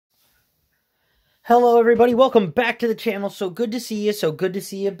Hello everybody, welcome back to the channel. So good to see you, so good to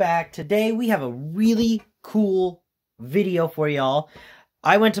see you back. Today we have a really cool video for y'all.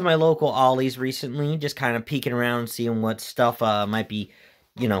 I went to my local Ollie's recently, just kind of peeking around, seeing what stuff might be,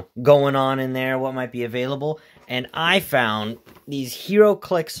 going on in there, what might be available. And I found these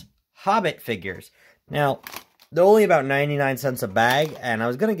HeroClix Hobbit figures. Now, they're only about 99 cents a bag, and I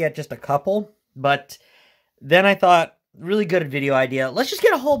was going to get just a couple, but then I thought, really good video idea. Let's just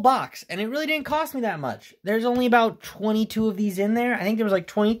get a whole box. And it really didn't cost me that much. There's only about 22 of these in there. I think there was like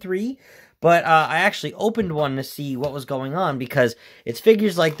 23. But I actually opened one to see what was going on because it's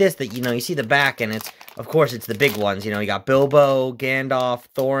figures like this that, you see the back and it's, of course, it's the big ones. You got Bilbo, Gandalf,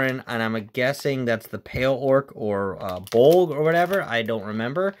 Thorin, and I'm guessing that's the Pale Orc or Bolg or whatever. I don't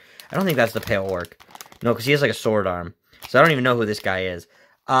remember. I don't think that's the Pale Orc. No, because he has like a sword arm. So I don't even know who this guy is.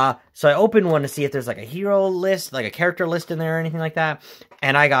 So I opened one to see if there's like a hero list, like a character list in there or anything like that.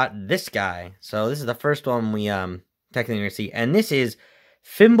 And I got this guy. So this is the first one we technically going to see. And this is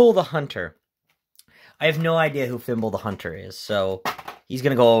Fimble the Hunter. I have no idea who Fimble the Hunter is. So he's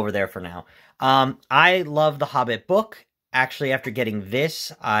going to go over there for now. I love the Hobbit book. Actually, after getting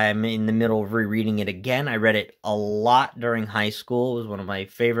this, I'm in the middle of rereading it again. I read it a lot during high school. It was one of my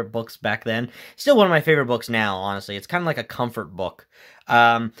favorite books back then. Still one of my favorite books now, honestly. It's kind of like a comfort book.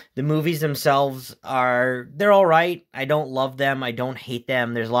 The movies themselves they're all right. I don't love them. I don't hate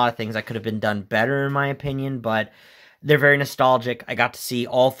them. There's a lot of things that could have been done better, in my opinion, but they're very nostalgic. I got to see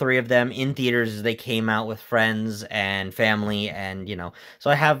all three of them in theaters as they came out with friends and family, and, so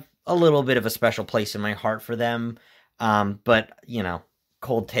I have a little bit of a special place in my heart for them. But,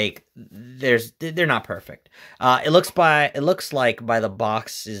 cold take, they're not perfect. It looks like by the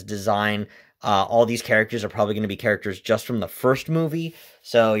box's design, all these characters are probably going to be characters just from the first movie.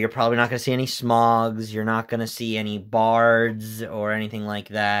 So you're probably not going to see any Smogs. You're not going to see any bards or anything like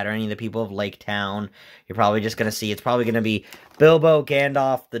that, or any of the people of Lake Town. You're probably just going to see, it's probably going to be Bilbo,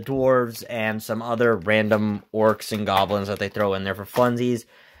 Gandalf, the dwarves, and some other random orcs and goblins that they throw in there for funsies.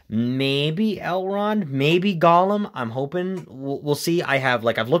 Maybe Elrond, maybe Gollum. I'm hoping. We'll see. I've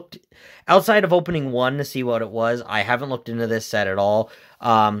looked outside of opening one to see what it was. I haven't looked into this set at all.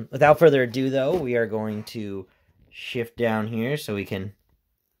 Without further ado, though, we are going to shift down here so we can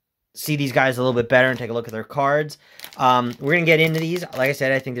see these guys a little bit better and take a look at their cards. We're going to get into these. Like I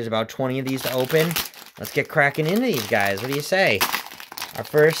said, I think there's about 20 of these to open. Let's get cracking into these guys. What do you say? Our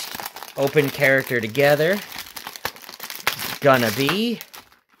first open character together is gonna be...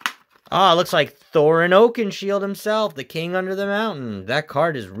 Oh, it looks like Thorin Oakenshield himself, the king under the mountain. That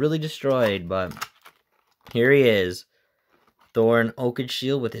card is really destroyed, but here he is. Thorin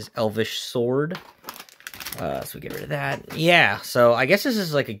Oakenshield with his elvish sword. So we get rid of that. Yeah, so I guess this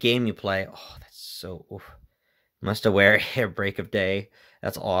is like a game you play. Oh, that's so... Oof. Must have wear hair break of day.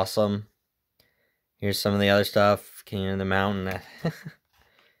 That's awesome. Here's some of the other stuff. King of the mountain.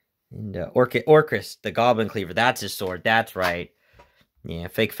 And Orcus, the goblin cleaver. That's his sword. That's right. Yeah,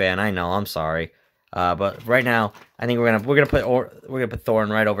 fake fan. I know. I'm sorry. But right now, I think we're gonna put Thorin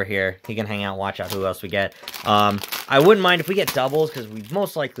right over here. He can hang out, watch out who else we get. I wouldn't mind if we get doubles, because we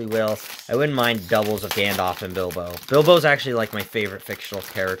most likely will. I wouldn't mind doubles of Gandalf and Bilbo. Bilbo's actually like my favorite fictional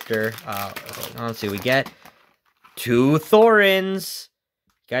character. Let's see, we get 2 Thorins.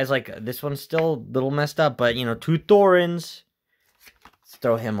 Guys, like this one's still a little messed up, but 2 Thorins.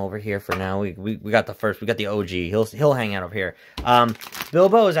 Throw him over here for now. We got the first. We got the OG. He'll hang out over here.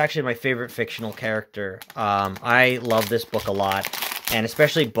 Bilbo is actually my favorite fictional character. I love this book a lot, and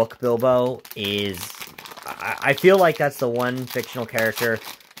especially book Bilbo is. I feel like that's the one fictional character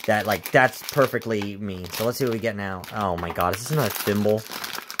that that's perfectly me. So let's see what we get now. Oh my God, is this another Fimble?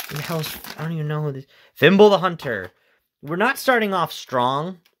 Who the hell is, I don't even know who this. Fimble the Hunter. We're not starting off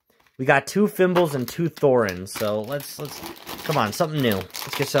strong. We got 2 Fimbles and 2 Thorins, so let's come on, something new.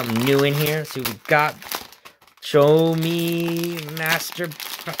 Let's get something new in here. Let's see what we got. Show me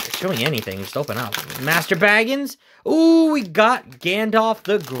show me anything. Just open up. Master Baggins. Ooh, we got Gandalf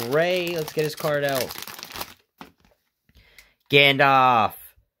the Grey. Let's get his card out. Gandalf.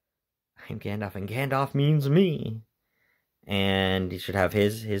 I'm Gandalf, and Gandalf means me. And he should have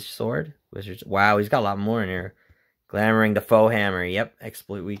his sword. Wow, he's got a lot more in here. Glamoring the Foe Hammer. Yep,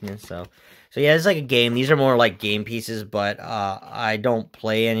 exploit weakness. So yeah, it's like a game. These are more like game pieces, but I don't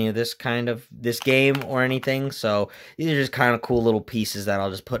play any of this game or anything. So these are just kind of cool little pieces that I'll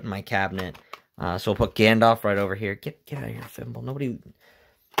just put in my cabinet. So we'll put Gandalf right over here. Get out of here, Fimble.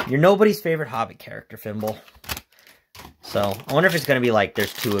 You're nobody's favorite Hobbit character, Fimble. So I wonder if it's gonna be like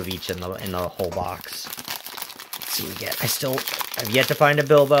there's 2 of each in the whole box. Let's see what we get. I've yet to find a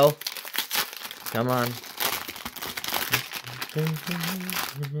Bilbo. Come on.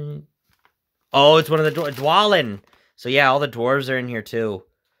 Oh, it's one of the Dwalin. So yeah, all the dwarves are in here too.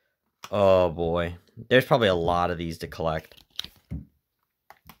 Oh boy. There's probably a lot of these to collect.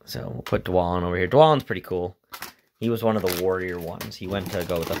 So we'll put Dwalin over here. Dwalin's pretty cool. He was one of the warrior ones. He went to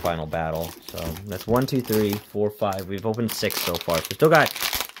go with the final battle. So that's 1, 2, 3, 4, 5. We've opened 6 so far. So we still got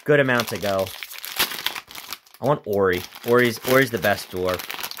good amount to go. I want Ori. Ori's the best dwarf.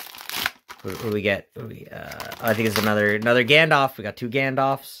 What do we get? I think it's another Gandalf. We got 2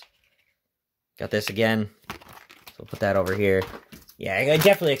 Gandalfs. Got this again. So we'll put that over here. Yeah, I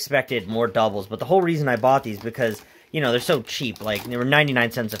definitely expected more doubles, but the whole reason I bought these because, you know, they're so cheap. Like, they were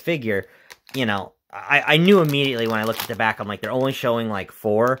 99 cents a figure. You know, I knew immediately when I looked at the back, I'm like, they're only showing, like,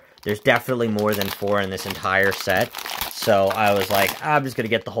 4. There's definitely more than 4 in this entire set. So I was like, I'm just going to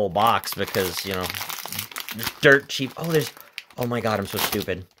get the whole box because, you know, dirt cheap. Oh my god, I'm so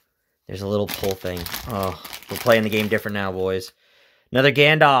stupid. There's a little pull thing. Oh, we're playing the game different now, boys. Another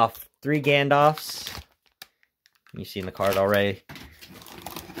Gandalf. 3 Gandalfs. You've seen the card already.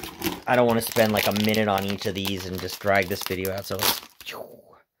 I don't want to spend like a minute on each of these and just drag this video out, so let's...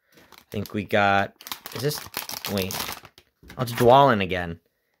 I think we got... Is this... Wait. Oh, it's Dwalin again.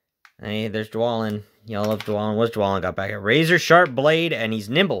 Hey, there's Dwalin. Y'all love Dwalin. What's Dwalin got back here? Razor sharp blade, and he's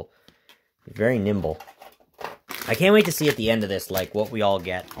nimble. He's very nimble. I can't wait to see at the end of this, like, what we all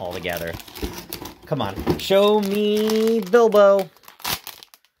get all together. Come on. Show me Bilbo.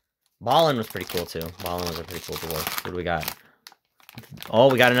 Balin was pretty cool, too. Balin was a pretty cool dwarf. What do we got? Oh,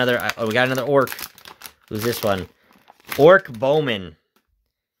 we got another orc. Who's this one? Orc Bowman.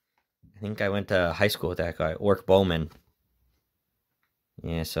 I think I went to high school with that guy. Orc Bowman.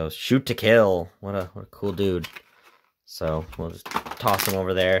 Yeah, so shoot to kill. What a cool dude. So, we'll just toss him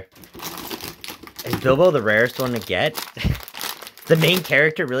over there. Is Bilbo the rarest one to get? The main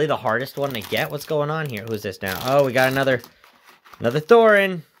character really the hardest one to get? What's going on here? Who's this now? Oh, we got another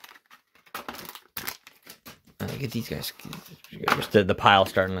Thorin. Look at these guys. The pile's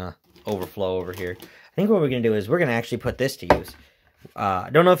starting to overflow over here. I think what we're going to do is we're going to actually put this to use. I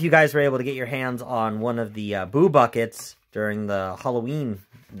don't know if you guys were able to get your hands on one of the Boo Buckets during the Halloween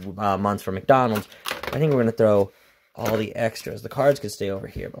months for McDonald's. I think we're going to throw all the extras. The cards could stay over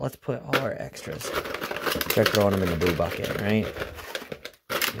here, but let's put all our extras. Start throwing them in the Boo Bucket, right?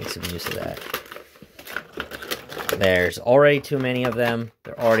 Make some use of that. There's already too many of them.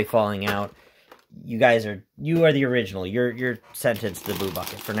 They're already falling out. You are the original. You're sentenced to the Boo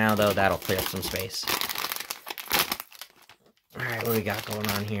Bucket. For now, though, that'll clear up some space. Alright, what do we got going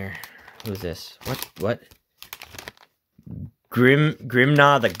on here? Who's this? What?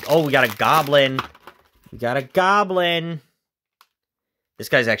 Grimna oh, we got a goblin. We got a goblin. This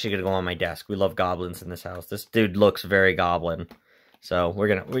guy's actually gonna go on my desk. We love goblins in this house. This dude looks very goblin. So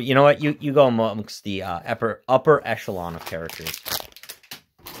you know what? You go amongst the upper echelon of characters.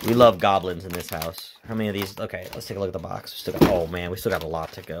 We love goblins in this house. How many of these? Okay, let's take a look at the box. Oh man, we still got a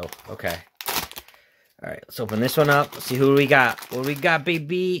lot to go. Okay. Alright, let's open this one up. Let's see who we got. What do we got,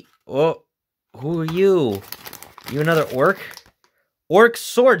 baby? Oh, who are you? You another orc? Orc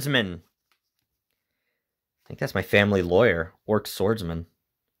swordsman. I think that's my family lawyer. Orc swordsman.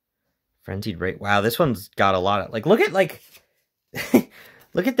 Frenzied rate. Wow, this one's got a lot of... Like, look at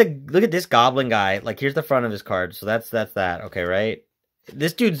look at this goblin guy. Like, here's the front of his card. So that's that. Okay, right?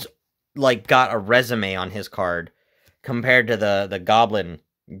 This dude's, like, got a resume on his card compared to the goblin,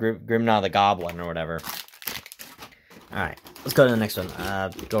 Grimna the Goblin or whatever. Alright, let's go to the next one.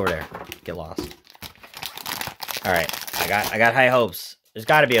 Go over there. Get lost. Alright, I got high hopes. There's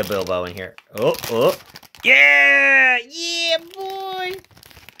got to be a Bilbo in here. Oh. Yeah! Yeah, boy!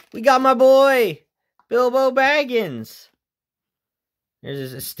 We got my boy! Bilbo Baggins!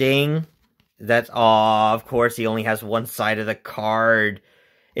 There's a Sting. Of course, he only has one side of the card.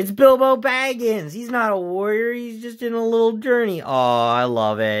 It's Bilbo Baggins. He's not a warrior. He's just in a little journey. Oh, I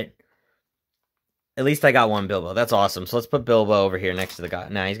love it. At least I got one Bilbo. That's awesome. So let's put Bilbo over here next to the guy.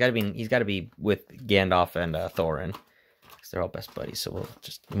 Nah, he's got to be with Gandalf and Thorin. Because they're all best buddies. So we'll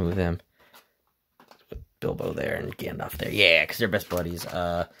just move them. Put Bilbo there and Gandalf there. Yeah, because they're best buddies.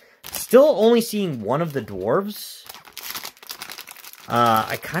 Still only seeing one of the dwarves.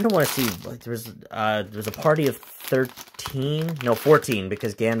 I kind of want to see, like, there's a party of 13, no, 14,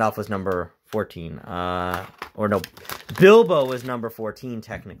 because Gandalf was number 14, or no, Bilbo was number 14,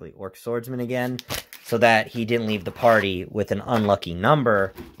 technically, Orc Swordsman again, so that he didn't leave the party with an unlucky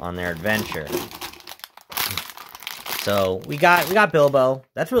number on their adventure. So, we got Bilbo.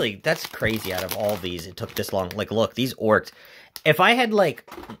 That's crazy out of all these, it took this long. Like, look, these orcs, if I had, like,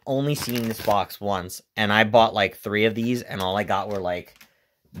 only seen this box once, and I bought, like, 3 of these, and all I got were, like,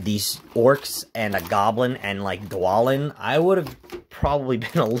 these orcs and a goblin and, like, Dwalin, I would have probably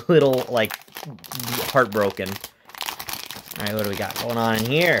been a little, like, heartbroken. Alright, what do we got going on in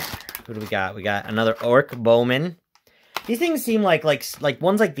here? Who do we got? We got another orc bowman. These things seem like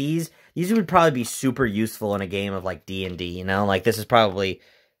ones like these would probably be super useful in a game of, like, D&D, you know? Like, this is probably...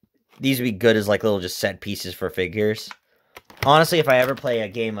 These would be good as, like, little just set pieces for figures. Honestly, if I ever play a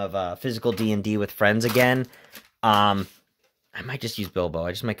game of physical D&D with friends again, I might just use Bilbo.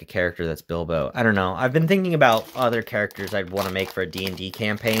 I just make a character that's Bilbo. I don't know. I've been thinking about other characters I'd want to make for a D&D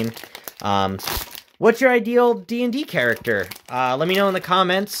campaign. What's your ideal D&D character? Let me know in the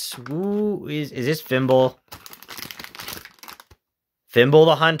comments. Ooh, is this Fimble? Fimble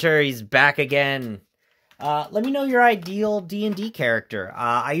the Hunter, he's back again. Let me know your ideal D&D character.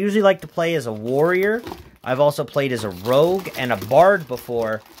 I usually like to play as a warrior. I've also played as a rogue and a bard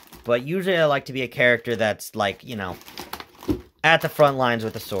before, but usually I like to be a character that's, like, you know, at the front lines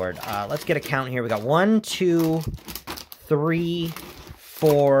with a sword. Let's get a count here. We got 1, 2, 3,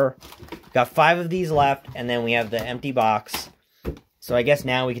 4. Got 5 of these left, and then we have the empty box. So I guess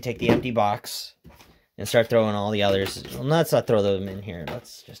now we can take the empty box and start throwing all the others. Well, let's not throw them in here.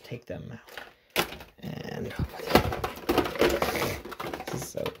 Let's just take them out. And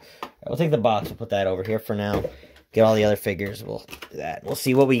so we'll take the box. We'll put that over here for now. Get all the other figures. We'll do that. We'll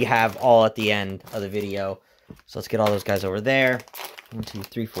see what we have all at the end of the video. So let's get all those guys over there. 1, 2,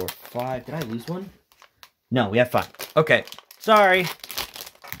 3, 4, 5. Did I lose one? No, we have 5. Okay. Sorry.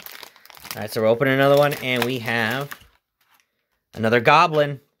 Alright, so we're opening another one, and we have another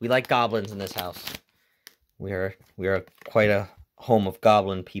goblin. We like goblins in this house. We are quite a home of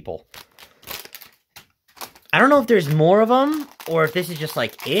goblin people. I don't know if there's more of them, or if this is just,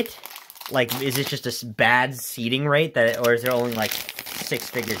 like, it. Like, is it just a bad seating rate, or is there only, like, 6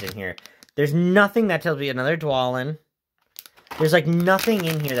 figures in here? There's nothing that tells me another Dwalin. There's, like, nothing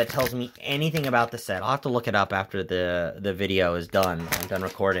in here that tells me anything about the set. I'll have to look it up after the video is done. I'm done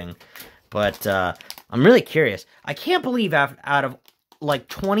recording. But, I'm really curious. I can't believe out of, like,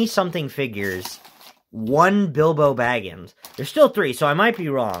 20-something figures, 1 Bilbo Baggins. There's still 3, so I might be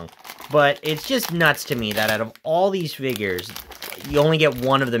wrong. But it's just nuts to me that out of all these figures, you only get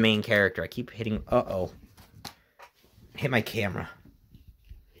 1 of the main character. I keep hitting... Uh-oh. Hit my camera.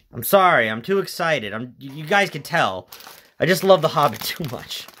 I'm sorry. I'm too excited. You guys can tell. I just love The Hobbit too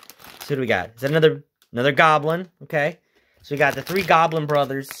much. So what do we got? Is that another goblin? Okay. So we got the 3 goblin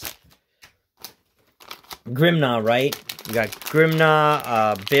brothers. Grimna, right? We got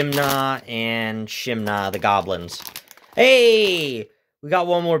Grimna, Bimna, and Shimna, the goblins. Hey! We got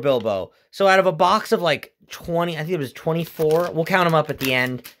 1 more Bilbo. So out of a box of, like, 20, I think it was 24. We'll count them up at the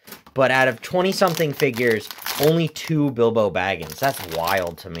end. But out of 20-something figures, only 2 Bilbo Baggins. That's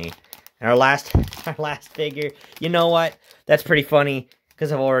wild to me. And our last figure, you know what? That's pretty funny,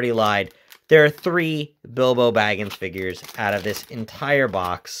 because I've already lied. There are 3 Bilbo Baggins figures out of this entire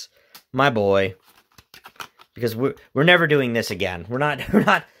box. My boy. Because we're never doing this again. We're not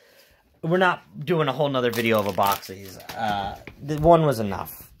doing a whole nother video of a box of these. The 1 was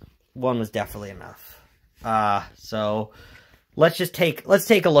enough. 1 was definitely enough. So let's take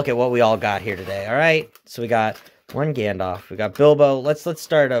a look at what we all got here today. All right. So we got 1 Gandalf. We got Bilbo. Let's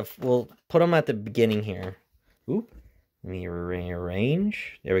start off. We'll put them at the beginning here. Ooh. Let me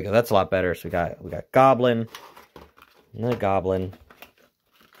rearrange. There we go. That's a lot better. So we got Goblin. Another Goblin.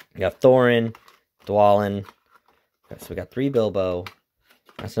 We got Thorin. Dwalin. Okay, so we got 3 Bilbo.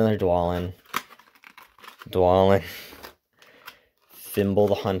 That's another Dwalin. Dwalin. Fimble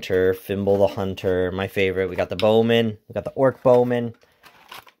the Hunter. Fimble the Hunter. My favorite. We got the Bowman. We got the Orc Bowman.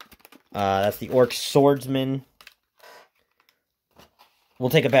 That's the Orc Swordsman. We'll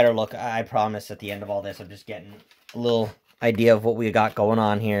take a better look, I promise, at the end of all this. I'm just getting a little idea of what we got going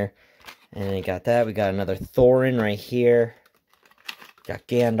on here. And we got that. We got another Thorin right here. Got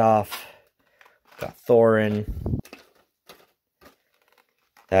Gandalf. Got Thorin.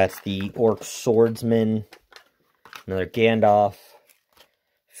 That's the Orc Swordsman. Another Gandalf.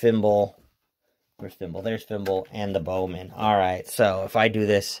 Fimble. Where's Fimble? There's Fimble and the Bowman. Alright, so if I do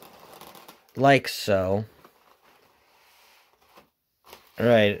this like so.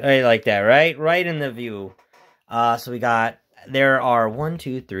 Right like that, right? Right in the view. So we got, there are 1,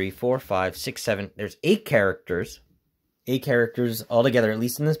 2, 3, 4, 5, 6, 7, there's 8 characters. 8 characters altogether, at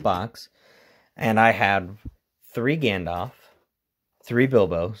least in this box. And I had 3 Gandalf, 3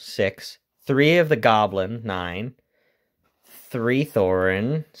 Bilbo, 6, 3 of the Goblin, 9, 3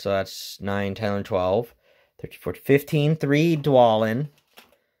 Thorin, so that's 9, 10, 11, 12, 13, 14, 15, 3 Dwalin.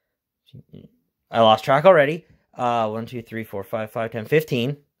 I lost track already. 1, 2, 3, 4, 5, 5, 10,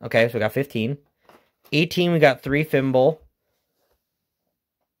 15. Okay, so we got 15. 18, we got 3 Fimble.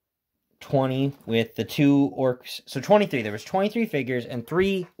 20 with the 2 orcs. So 23. There was 23 figures and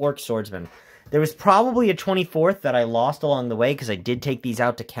 3 orc swordsmen. There was probably a 24th that I lost along the way because I did take these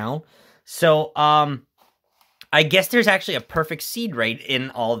out to count. So, I guess there's actually a perfect seed rate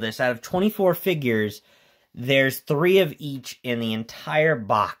in all of this. Out of 24 figures, there's 3 of each in the entire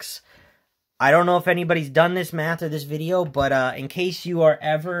box. I don't know if anybody's done this math or this video, but in case you are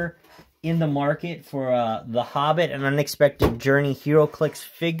ever in the market for the Hobbit and Unexpected Journey HeroClix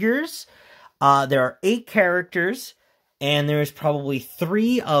figures, there are 8 characters, and there's probably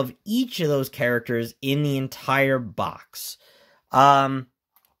 3 of each of those characters in the entire box.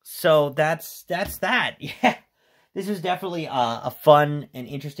 So that's that. Yeah. This was definitely a fun and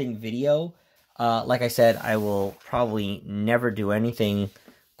interesting video. Like I said, I will probably never do anything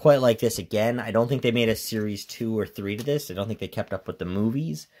quite like this again. I don't think they made a series 2 or 3 to this. I don't think they kept up with the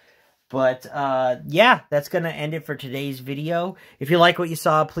movies. But, yeah, that's going to end it for today's video. If you like what you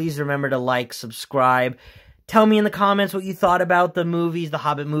saw, please remember to like, subscribe. Tell me in the comments what you thought about the movies, the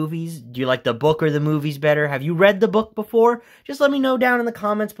Hobbit movies. Do you like the book or the movies better? Have you read the book before? Just let me know down in the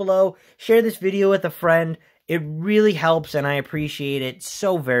comments below. Share this video with a friend. It really helps, and I appreciate it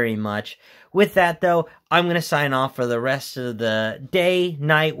so very much. With that, though, I'm going to sign off for the rest of the day,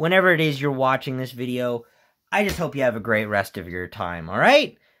 night, whenever it is you're watching this video. I just hope you have a great rest of your time,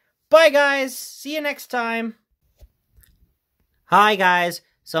 alright? Bye, guys! See you next time! Hi, guys!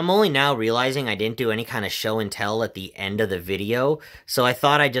 So I'm only now realizing I didn't do any kind of show and tell at the end of the video, so I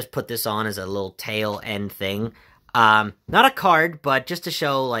thought I'd just put this on as a little tail end thing. Not a card, but just to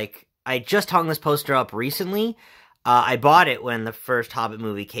show, like, I just hung this poster up recently. I bought it when the first Hobbit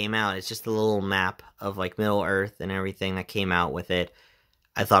movie came out. It's just a little map of, like, Middle-earth and everything that came out with it.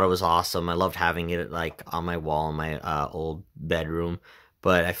 I thought it was awesome. I loved having it, like, on my wall in my old bedroom.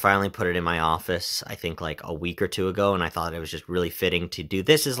 But I finally put it in my office, I think, like, a week or 2 ago, and I thought it was just really fitting to do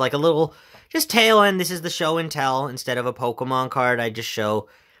this as, like, a little, just tail end. This is the show and tell. Instead of a Pokemon card, I just show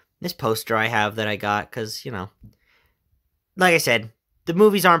this poster I have that I got, because, you know, like I said, the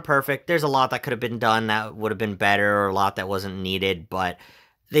movies aren't perfect. There's a lot that could have been done that would have been better, or a lot that wasn't needed, but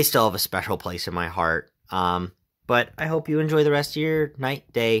they still have a special place in my heart. But I hope you enjoy the rest of your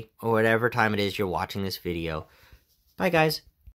night, day, or whatever time it is you're watching this video. Bye, guys.